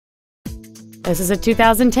This is a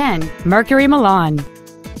 2010 Mercury Milan.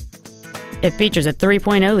 It features a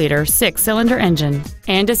 3.0-liter six-cylinder engine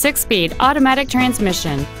and a six-speed automatic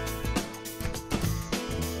transmission.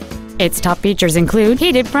 Its top features include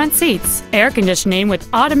heated front seats, air conditioning with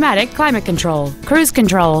automatic climate control, cruise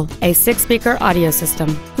control, a six-speaker audio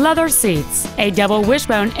system, leather seats, a double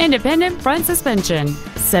wishbone independent front suspension,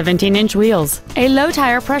 17-inch wheels, a low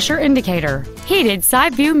tire pressure indicator, heated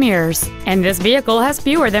side view mirrors, and this vehicle has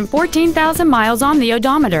fewer than 14,000 miles on the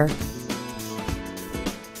odometer.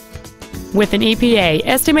 With an EPA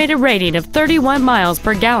estimated rating of 31 miles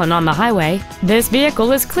per gallon on the highway, this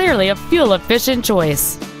vehicle is clearly a fuel-efficient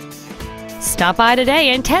choice. Stop by today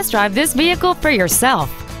and test drive this vehicle for yourself.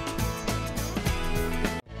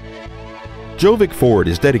 Gjovik Ford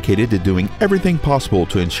is dedicated to doing everything possible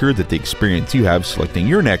to ensure that the experience you have selecting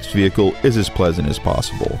your next vehicle is as pleasant as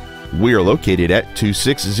possible. We are located at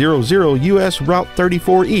 2600 US Route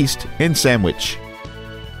 34 East in Sandwich.